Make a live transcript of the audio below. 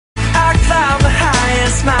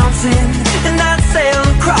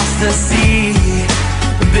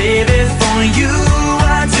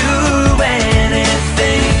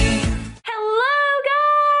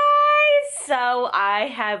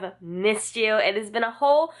I've missed you. It has been a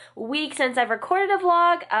whole week since I've recorded a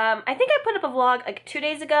vlog. I think I put up a vlog like 2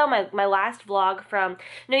 days ago, my last vlog from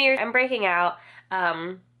New Year's. I'm breaking out.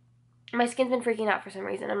 My skin's been freaking out for some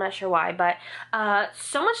reason. I'm not sure why, but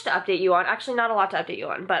so much to update you on. Actually, not a lot to update you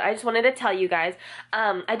on, but I just wanted to tell you guys.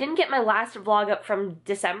 I didn't get my last vlog up from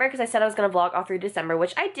December because I said I was going to vlog all through December,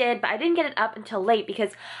 which I did, but I didn't get it up until late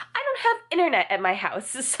because I don't have internet at my house.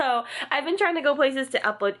 So I've been trying to go places to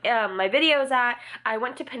upload my videos at. I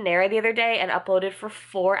went to Panera the other day and uploaded for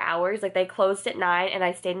 4 hours. Like, they closed at 9 and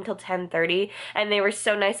I stayed until 10:30, and they were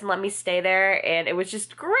so nice and let me stay there, and it was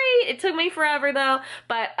just great. It took me forever though,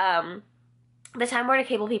 but the Time Warner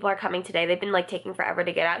Cable people are coming today. They've been like taking forever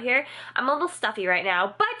to get out here. I'm a little stuffy right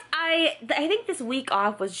now, but I think this week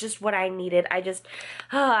off was just what I needed. I just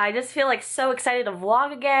feel like so excited to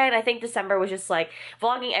vlog again. I think December was just like,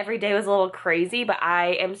 vlogging every day was a little crazy, but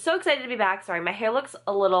I am so excited to be back. Sorry, my hair looks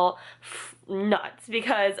a little nuts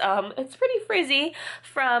because it's pretty frizzy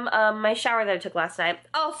from my shower that I took last night.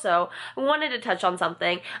 Also, wanted to touch on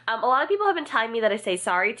something. A lot of people have been telling me that I say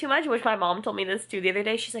sorry too much, which my mom told me this too the other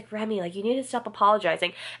day. She's like, Remy, like, you need to stop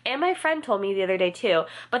apologizing. And my friend told me the other day too.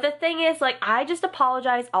 But the thing is, like, I just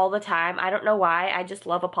apologize all the time. I don't know why. I just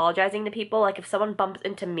love apologizing to people. Like, if someone bumps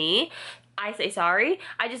into me, I say sorry.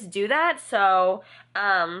 I just do that. So,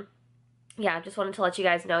 yeah, just wanted to let you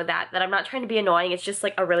guys know that I'm not trying to be annoying. It's just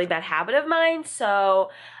like a really bad habit of mine,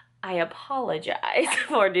 so I apologize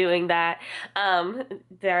for doing that.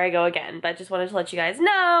 There I go again, but just wanted to let you guys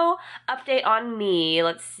know. Update on me.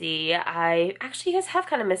 Let's see. Actually, you guys have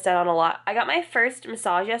kind of missed out on a lot. I got my first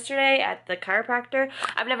massage yesterday at the chiropractor.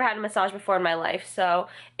 I've never had a massage before in my life, so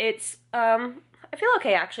it's, I feel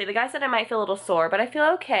okay, actually. The guy said I might feel a little sore, but I feel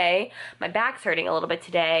okay. My back's hurting a little bit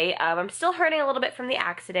today. I'm still hurting a little bit from the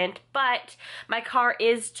accident, but my car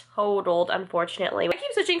is totaled, unfortunately. I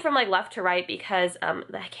keep switching from, like, left to right because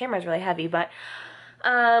the camera's really heavy, but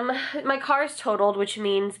my car is totaled, which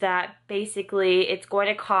means that basically it's going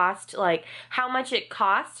to cost, like, how much it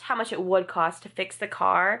would cost to fix the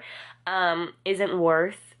car isn't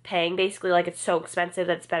worth paying. Basically, like, it's so expensive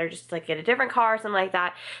that it's better just to, like, get a different car or something like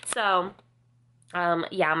that. So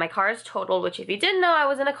yeah, my car is totaled, which if you didn't know, I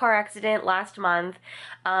was in a car accident last month.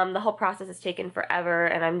 The whole process has taken forever,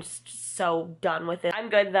 and I'm just so done with it. I'm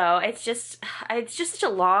good though. It's just such a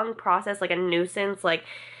long process, like a nuisance. Like,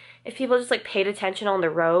 if people just like paid attention on the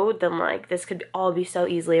road, then like this could all be so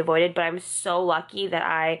easily avoided. But I'm so lucky that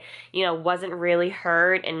I, you know, wasn't really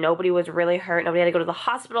hurt, and nobody was really hurt. Nobody had to go to the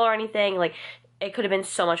hospital or anything. Like, it could have been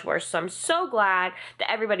so much worse. So I'm so glad that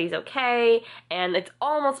everybody's okay and it's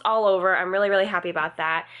almost all over. I'm really, really happy about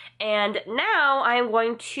that. And now I'm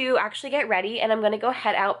going to actually get ready and I'm going to go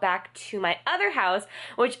head out back to my other house,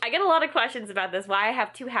 which I get a lot of questions about this, why I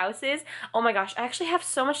have 2 houses. Oh my gosh, I actually have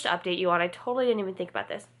so much to update you on. I totally didn't even think about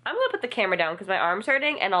this. I'm going to put the camera down because my arm's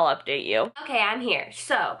hurting and I'll update you. Okay, I'm here.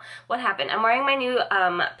 So what happened? I'm wearing my new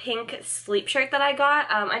pink sleep shirt that I got.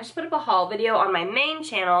 I just put up a haul video on my main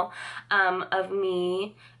channel of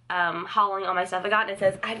me hauling all my stuff I got, and it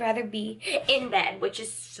says I'd rather be in bed, which is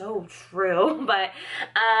so true. But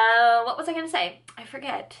what was I gonna say? I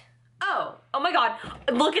forget. Oh my god,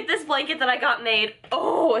 look at this blanket that I got made.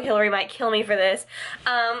 Oh, Hillary might kill me for this.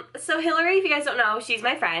 So Hillary, if you guys don't know, she's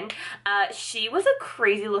my friend. She was a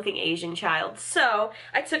crazy looking Asian child, so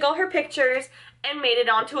I took all her pictures and made it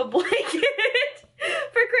onto a blanket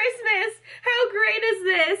for Christmas. How great is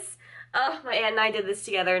this? Oh, my aunt and I did this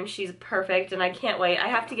together, and she's perfect, and I can't wait. I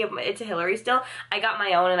have to give it to Hillary still. I got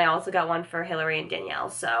my own, and I also got one for Hillary and Danielle,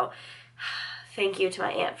 so thank you to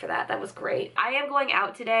my aunt for that. That was great. I am going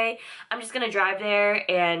out today. I'm just going to drive there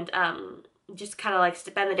and just kind of like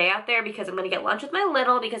spend the day out there because I'm going to get lunch with my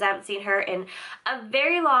little because I haven't seen her in a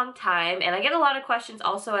very long time, and I get a lot of questions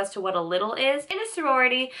also as to what a little is. In a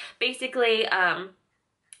sorority, basically,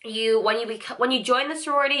 when you join the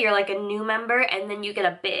sorority, you're like a new member, and then you get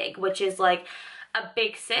a big, which is like a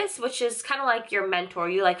big sis, which is kind of like your mentor.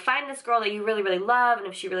 You like find this girl that you really, really love, and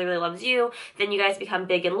if she really, really loves you, then you guys become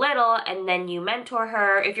big and little, and then you mentor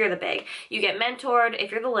her if you're the big. You get mentored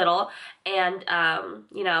if you're the little, and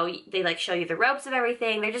you know, they like show you the ropes of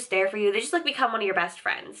everything. They're just there for you. They just like become one of your best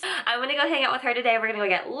friends. I'm gonna go hang out with her today. We're gonna go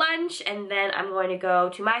get lunch, and then I'm going to go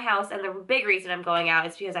to my house, and the big reason I'm going out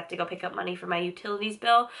is because I have to go pick up money for my utilities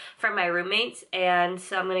bill from my roommates, and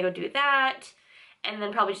so I'm gonna go do that. And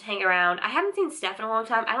then probably just hang around. I haven't seen Steph in a long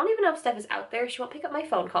time. I don't even know if Steph is out there. She won't pick up my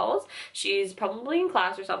phone calls. She's probably in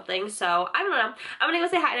class or something, so I don't know. I'm gonna go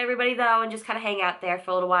say hi to everybody though and just kind of hang out there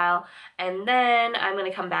for a little while. And then I'm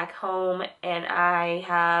gonna come back home, and I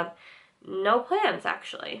have no plans,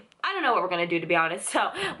 actually. I don't know what we're gonna do, to be honest.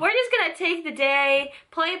 So we're just gonna take the day,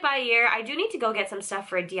 play it by ear. I do need to go get some stuff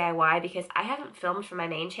for a DIY because I haven't filmed for my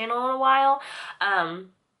main channel in a while.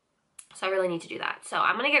 So I really need to do that. So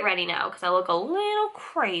I'm gonna get ready now because I look a little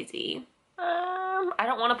crazy. I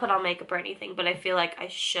don't want to put on makeup or anything, but I feel like I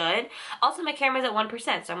should. Also, my camera's at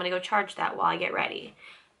 1%, so I'm gonna go charge that while I get ready.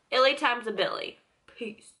 Illy times a Billy.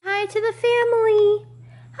 Peace. Hi to the family.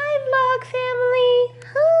 Hi, vlog family.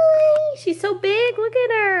 Hi. She's so big. Look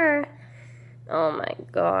at her. Oh my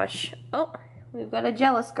gosh. Oh, we've got a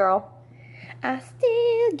jealous girl. I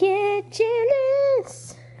still get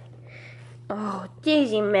jealous. Oh,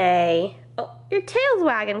 Daisy May. Oh, your tail's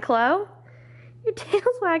wagging, Chloe. Your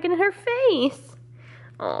tail's wagging in her face.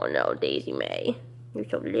 Oh no, Daisy May. You're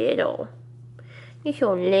so little. You're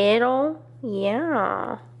so little.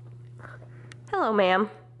 Yeah. Hello, ma'am.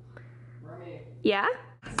 Yeah?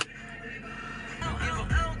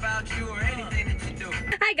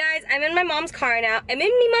 Hi guys, I'm in my mom's car now. I'm in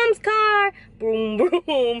my mom's car. Boom,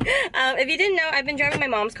 boom. If you didn't know, I've been driving my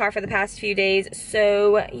mom's car for the past few days.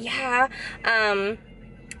 So yeah,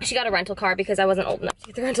 she got a rental car because I wasn't old enough to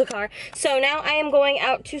get the rental car. So now I am going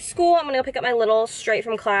out to school. I'm gonna go pick up my little straight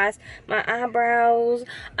from class. My eyebrows.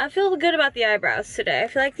 I feel good about the eyebrows today. I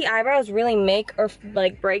feel like the eyebrows really make or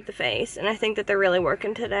like break the face, and I think that they're really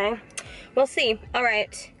working today. We'll see. All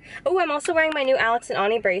right. Oh, I'm also wearing my new Alex and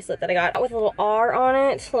Ani bracelet that I got with a little R on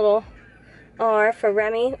it. Little R for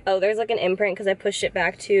Remy. Oh, there's like an imprint because I pushed it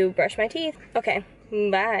back to brush my teeth. Okay.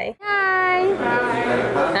 Bye. Hi.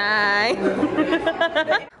 Hi.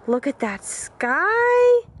 Hi. Look at that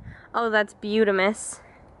sky. Oh, that's beautimous.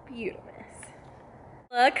 Beautimous.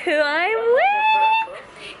 Look who I'm with.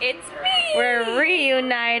 It's me. We're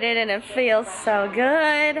reunited and it feels so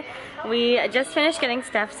good. We just finished getting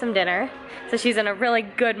Steph some dinner, so she's in a really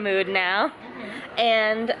good mood now.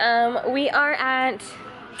 And we are at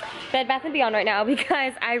Bed Bath & Beyond right now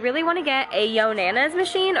because I really want to get a Yo Nana's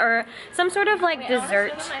machine or some sort of like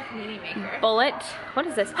dessert bullet. What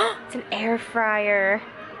is this? It's an air fryer.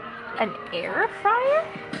 An air fryer?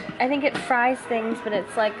 I think it fries things, but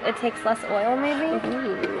it's like, it takes less oil maybe?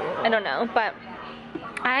 Ooh. I don't know, but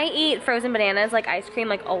I eat frozen bananas like ice cream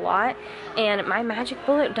like a lot, and my magic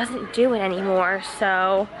bullet doesn't do it anymore,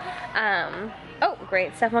 so, oh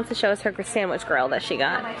great, Steph wants to show us her sandwich grill that she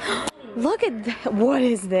got. Look at that. What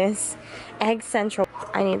is this? Egg Central.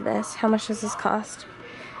 I need this. How much does this cost?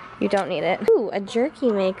 You don't need it. Ooh, a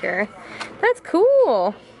jerky maker. That's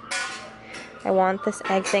cool. I want this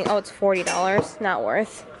egg thing. Oh, it's $40. Not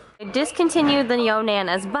worth. I discontinued the Yo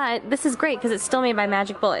Nanas, but this is great because it's still made by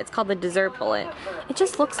Magic Bullet. It's called the dessert bullet. It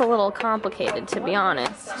just looks a little complicated, to be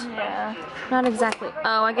honest. Yeah. Not exactly.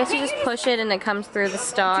 Oh, I guess you just push it and it comes through the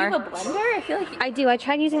star. Do you have a blender? I feel like I do. I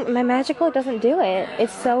tried using my Magic Bullet. Doesn't do it.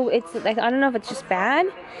 It's so. I don't know if it's just bad.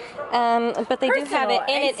 But they do have it,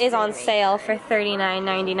 and it is on sale for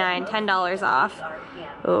 $39.99, $10 off.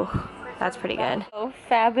 Ooh, that's pretty good. Oh,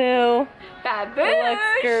 Fabu. Fabu.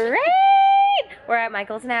 Looks great. We're at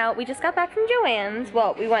Michael's now. We just got back from Joann's.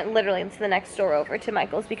 Well, we went literally to the next store over to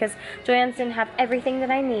Michael's because Joann's didn't have everything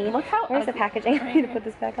that I need. Look how Where's the packaging? I need to put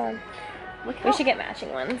this back on. We should get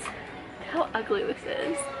matching ones. Look how ugly this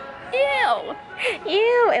is. Ew!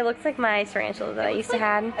 Ew! It looks like my tarantula that I used to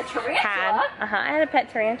have. A tarantula? I had a pet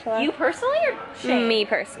tarantula. You personally or Shane? Me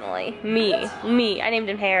personally. Me. I named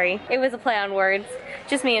him Harry. It was a play on words.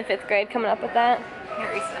 Just me in 5th grade coming up with that.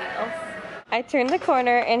 Harry Styles. I turned the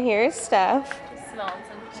corner and here's Steph.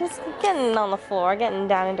 Just getting on the floor, getting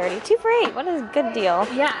down and dirty. 2 for $8. What a good deal.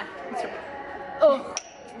 Yeah. Oh.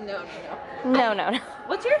 No.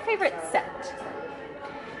 What's your favorite scent?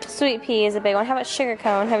 Sweet pea is a big one. How about sugar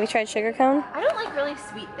cone? Have you tried sugar cone? I don't like really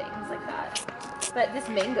sweet things like that. But this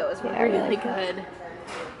mango is really good.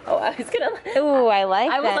 Oh, I was gonna. Ooh, I like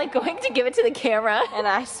that. I was like going to give it to the camera. And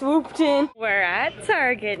I swooped in. We're at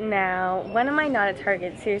Target now. When am I not at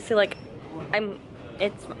Target? Seriously, like,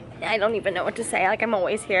 I don't even know what to say. Like, I'm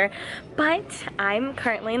always here. But I'm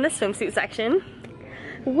currently in the swimsuit section,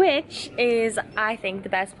 which is, I think, the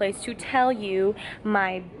best place to tell you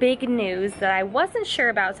my big news that I wasn't sure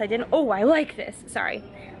about, so I didn't. Oh, I like this. Sorry.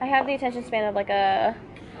 I have the attention span of like a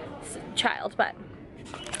child, but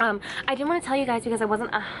I didn't want to tell you guys because I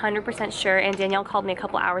wasn't 100% sure, and Danielle called me a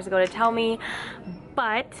couple hours ago to tell me,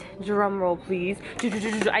 but, drum roll please,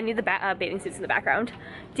 I need the bathing suits in the background.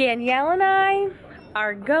 Danielle and I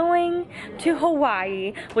are going to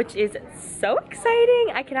Hawaii, which is so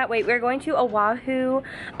exciting. I cannot wait. We're going to Oahu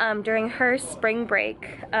during her spring break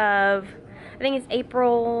of think it's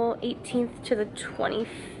April 18th to the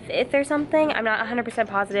 25th or something. I'm not 100%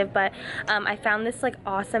 positive, but I found this like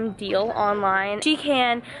awesome deal online. She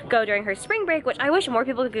can go during her spring break, which I wish more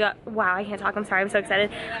people could go. Wow, I can't talk, I'm sorry, I'm so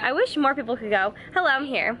excited. I wish more people could go. Hello, I'm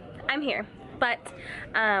here. But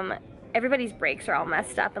everybody's breaks are all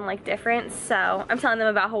messed up and like different, so I'm telling them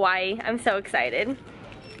about Hawaii. I'm so excited.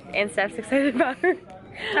 And Steph's excited about her.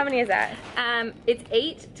 How many is that? It's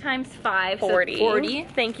 8 times 5, 40. So 40.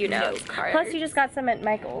 Thank you, notes. Plus you just got some at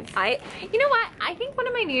Michael's. You know what? I think one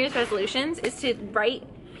of my New Year's resolutions is to write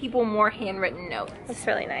people more handwritten notes. That's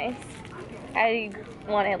really nice. I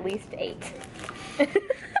want at least 8.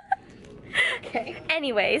 Okay.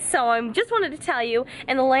 Anyways, so I just wanted to tell you,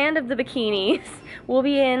 in the land of the bikinis, we'll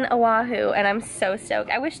be in Oahu, and I'm so stoked.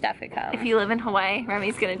 I wish Steph could come. If you live in Hawaii,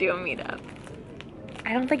 Remi's gonna do a meetup.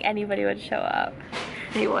 I don't think anybody would show up.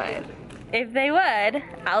 They would. If they would,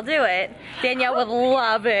 I'll do it. Danielle would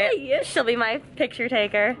love it. She'll be my picture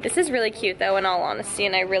taker. This is really cute though, in all honesty,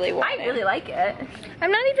 and I really want it. I really like it.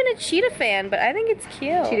 I'm not even a cheetah fan, but I think it's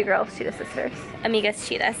cute. Cheetah girls, cheetah sisters. Amigas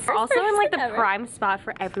cheetahs. We're also in like the prime spot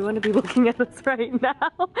for everyone to be looking at us right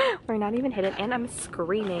now. We're not even hidden, and I'm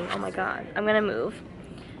screaming. Oh my god. I'm gonna move.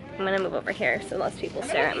 I'm gonna move over here so less people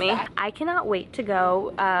stare at me. I cannot wait to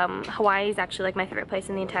go. Hawaii is actually like my favorite place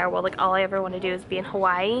in the entire world. Like all I ever want to do is be in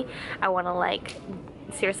Hawaii. I want to like,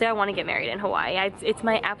 seriously, I want to get married in Hawaii. It's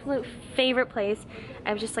my absolute favorite place.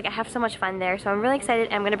 I'm just like, I have so mumuch fun there. So I'm really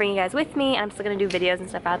excited. I'm gonna bring you guys with me, and I'm still gonna do videos and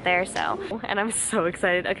stuff out there. So, and I'm so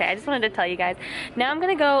excited. Okay, I just wanted to tell you guys. Now I'm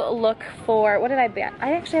gonna go look for, what did I get?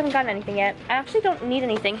 I actually haven't gotten anything yet. I actually don't need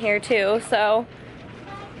anything here too. So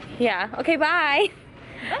yeah, okay, bye.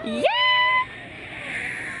 Yeah!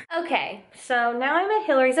 Okay, so now I'm at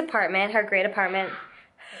Hillary's apartment, her great apartment.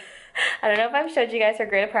 I don't know if I've showed you guys her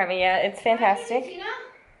great apartment yet. It's fantastic. Tina?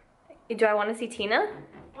 Do I want to see Tina?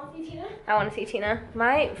 Want to see Tina? I want to see Tina.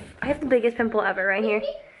 I have the biggest pimple ever right here.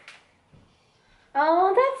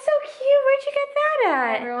 Oh, that's so cute. Where'd you get that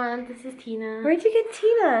at? Everyone, this is Tina. Where'd you get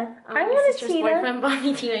Tina? I want a Tina. Boyfriend bought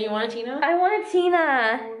me Tina. You want a Tina? I want a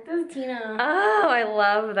Tina. Oh, this is Tina. Oh, I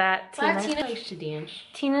love that. Tina. Tina likes to dance.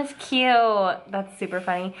 Tina's cute. That's super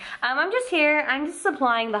funny. I'm just here. I'm just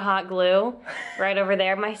supplying the hot glue right over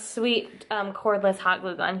there. My sweet cordless hot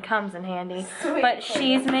glue gun comes in handy. But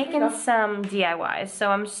she's making some DIYs,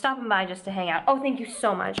 so I'm stopping by just to hang out. Oh, thank you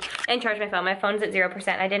so much. And charge my phone. My phone's at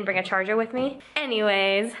 0%. I didn't bring a charger with me.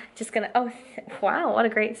 Anyways, just gonna, wow, what a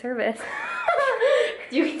great service.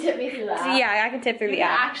 You can tip me through the app. Yeah, I can tip through the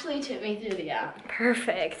app. Actually tip me through the app.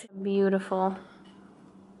 Perfect. Beautiful.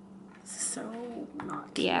 So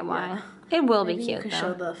not DIY. Yeah. It will be Maybe cute you could though.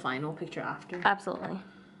 show the final picture after. Absolutely.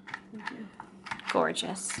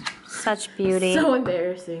 Gorgeous. Such beauty. So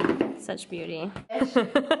embarrassing. Such beauty. Hold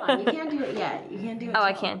on, you can't do it yet. You can't do it. Oh,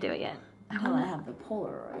 I can't do it yet. Until I have the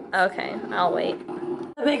Polaroid. Okay, I'll wait.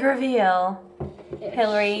 The big reveal.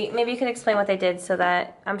 Hillary, maybe you could explain what they did so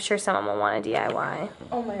that I'm sure someone will want a DIY.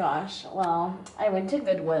 Oh my gosh. Well, I went to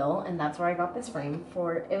Goodwill and that's where I got this frame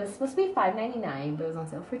for. It was supposed to be $5.99, but it was on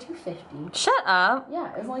sale for $2.50. Shut up.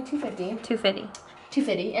 Yeah, it was only $2.50. $2.50.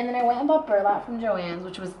 $2.50, and then I went and bought burlap from Joann's,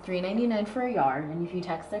 which was $3.99 for a yard. And if you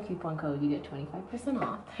text their coupon code, you get 25%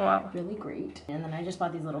 off. Wow. Really great. And then I just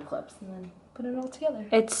bought these little clips and then put it all together.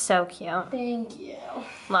 It's so cute. Thank you.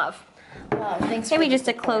 Love. Thanks. Maybe just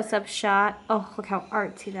a close-up shot. Oh, look how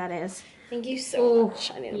artsy that is. Thank you so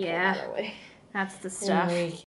much. I need to yeah. put that away. That's the stuff.